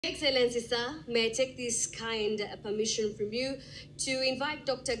Excellency, sir, may I take this kind permission from you to invite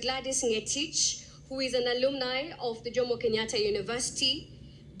Dr. Gladys Ngetich, who is an alumni of the Jomo Kenyatta University.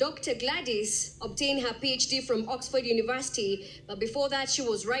 Dr. Gladys obtained her PhD from Oxford University, but before that she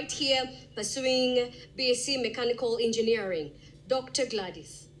was right here pursuing BSc Mechanical Engineering. Dr.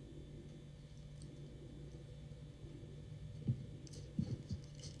 Gladys.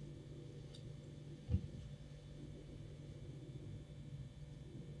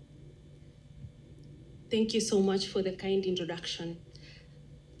 Thank you so much for the kind introduction.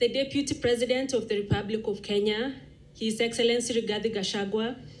 The Deputy President of the Republic of Kenya, His Excellency Rigathi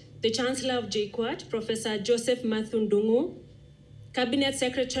Gachagua, the Chancellor of JKUAT, Professor Joseph Mathundungu, Cabinet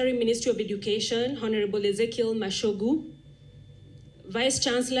Secretary, Ministry of Education, Honorable Ezekiel Mashogu, Vice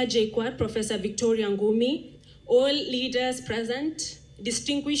Chancellor JKUAT, Professor Victoria Ngumi, all leaders present,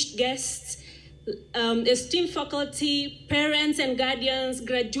 distinguished guests, esteemed faculty, parents and guardians,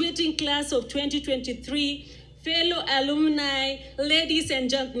 graduating class of 2023, fellow alumni, ladies and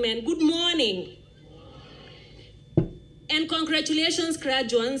gentlemen, good morning. And congratulations,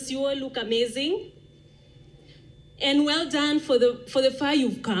 graduates, you all look amazing. And well done for the far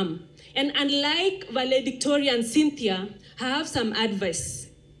you've come. And unlike valedictorian and Cynthia, I have some advice.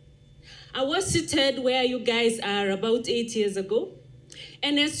 I was seated where you guys are about 8 years ago.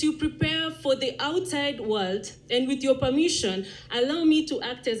 And as you prepare for the outside world, and with your permission, allow me to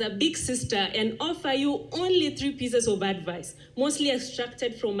act as a big sister and offer you only 3 pieces of advice, mostly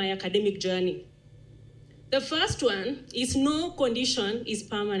extracted from my academic journey. The first one is no condition is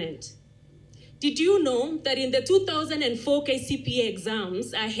permanent. Did you know that in the 2004 KCPE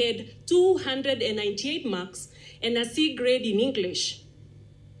exams, I had 298 marks and a C grade in English?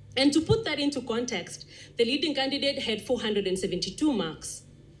 And to put that into context, the leading candidate had 472 marks.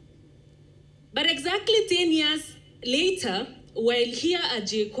 But exactly 10 years later, while here at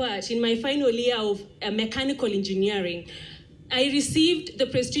JKUAT, in my final year of mechanical engineering, I received the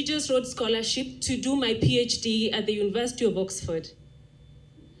prestigious Rhodes Scholarship to do my PhD at the University of Oxford.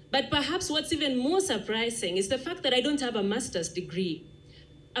 But perhaps what's even more surprising is the fact that I don't have a master's degree.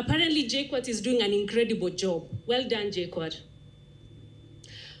 Apparently, JKUAT is doing an incredible job. Well done, JKUAT.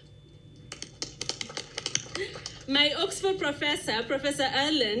 My Oxford professor, Professor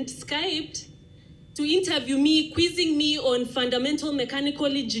Ireland, Skyped to interview me, quizzing me on fundamental mechanical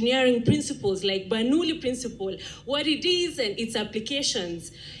engineering principles like Bernoulli principle, what it is and its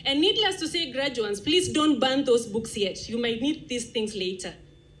applications. And needless to say, graduates, please don't burn those books yet. You might need these things later.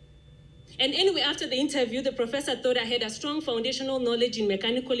 And anyway, after the interview, the professor thought I had a strong foundational knowledge in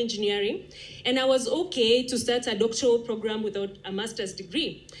mechanical engineering, and I was okay to start a doctoral program without a master's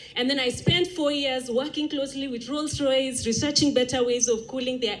degree. And then I spent 4 years working closely with Rolls-Royce, researching better ways of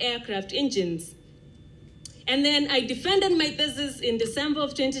cooling their aircraft engines. And then I defended my thesis in December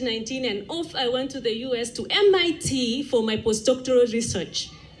of 2019, and off I went to the US to MIT for my postdoctoral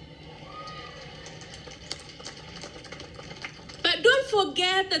research. But don't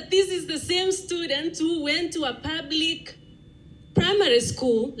forget that this is the same student who went to a public primary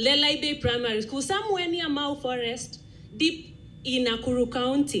school, Lelai Bay Primary School, somewhere near Mau Forest, deep in Nakuru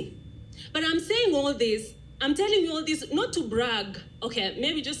County. But I'm saying all this, I'm telling you all this not to brag, okay,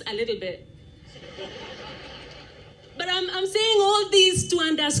 maybe just a little bit. But I'm saying all this to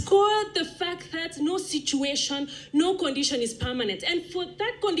underscore the fact that no situation, no condition is permanent. And for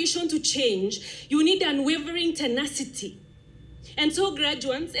that condition to change, you need unwavering tenacity. And so,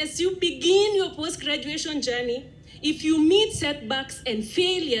 graduates, as you begin your post-graduation journey, if you meet setbacks and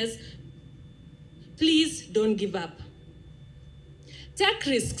failures, please don't give up. Take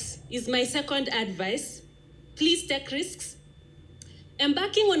risks is my second advice. Please take risks.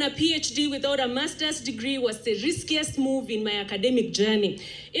 Embarking on a PhD without a master's degree was the riskiest move in my academic journey.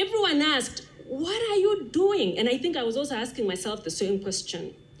 Everyone asked, what are you doing? And I think I was also asking myself the same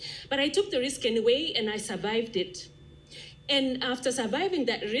question. But I took the risk anyway, and I survived it. And after surviving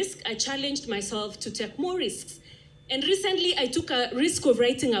that risk, I challenged myself to take more risks. And recently, I took a risk of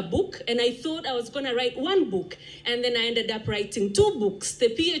writing a book, and I thought I was going to write 1 book. And then I ended up writing 2 books, The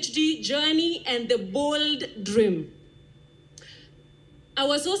PhD Journey and The Bold Dream. I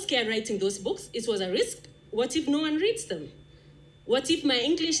was so scared writing those books. It was a risk. What if no one reads them? What if my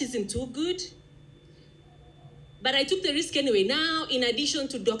English isn't too good? But I took the risk anyway. Now, in addition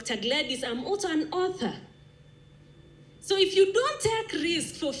to Dr. Gladys, I'm also an author. So if you don't take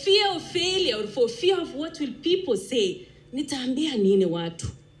risk for fear of failure or for fear of what will people say, nitaambia nini watu?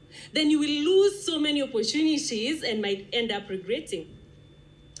 Then you will lose so many opportunities and might end up regretting.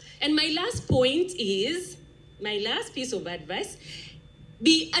 And my last point is, my last piece of advice,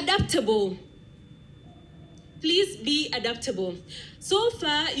 be adaptable. Please be adaptable. So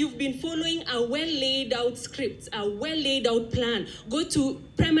far, you've been following a well-laid-out script, a well-laid-out plan. Go to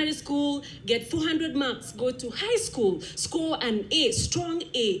primary school, get 400 marks. Go to high school, score an A, strong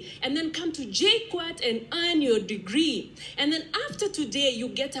A. And then come to JQuat and earn your degree. And then after today, you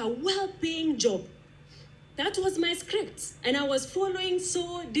get a well-paying job. That was my script, and I was following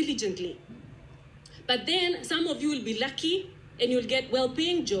so diligently. But then some of you will be lucky, and you'll get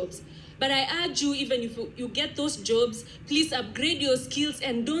well-paying jobs. But I urge you, even if you get those jobs, please upgrade your skills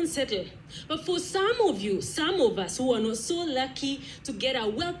and don't settle. But for some of you, some of us who are not so lucky to get a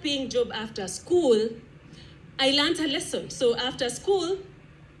well-paying job after school, I learned a lesson. So after school,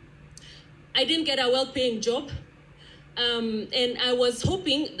 I didn't get a well-paying job. And I was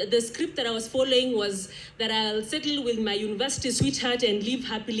hoping that the script that I was following was that I'll settle with my university sweetheart and live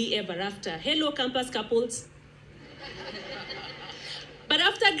happily ever after. Hello, campus couples. But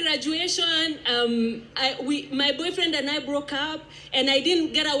after graduation, my boyfriend and I broke up, and I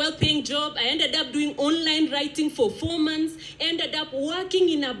didn't get a well-paying job. I ended up doing online writing for 4 months, ended up working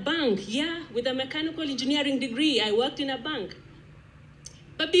in a bank. Yeah, with a mechanical engineering degree, I worked in a bank.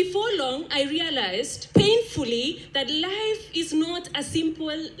 But before long, I realized painfully that life is not a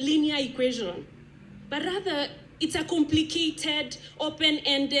simple linear equation, but rather it's a complicated,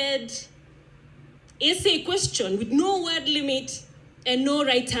 open-ended essay question with no word limit and no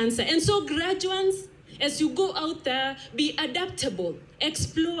right answer. And so graduates, as you go out there, be adaptable,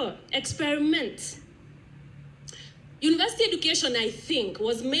 explore, experiment. University education, I think,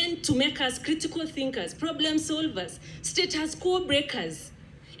 was meant to make us critical thinkers, problem solvers, status quo breakers.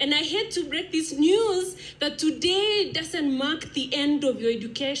 And I hate to break this news that today doesn't mark the end of your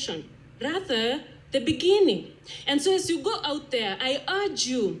education, rather the beginning. And so as you go out there, I urge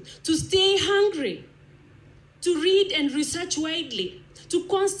you to stay hungry, to read and research widely, to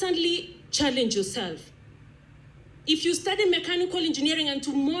constantly challenge yourself. If you study mechanical engineering and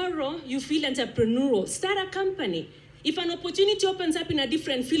tomorrow you feel entrepreneurial, start a company. If an opportunity opens up in a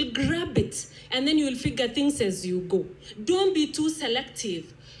different field, grab it, and then you will figure things as you go. Don't be too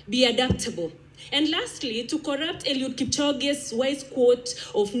selective. Be adaptable. And lastly, to corrupt Eliud Kipchoge's wise quote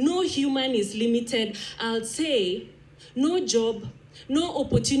of no human is limited, I'll say no job, no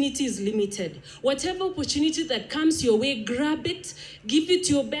opportunity is limited. Whatever opportunity that comes your way, grab it, give it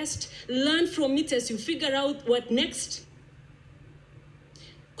your best, learn from it as you figure out what next.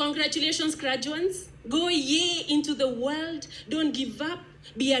 Congratulations, graduates. Go ye into the world. Don't give up.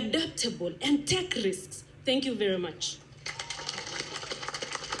 Be adaptable and take risks. Thank you very much.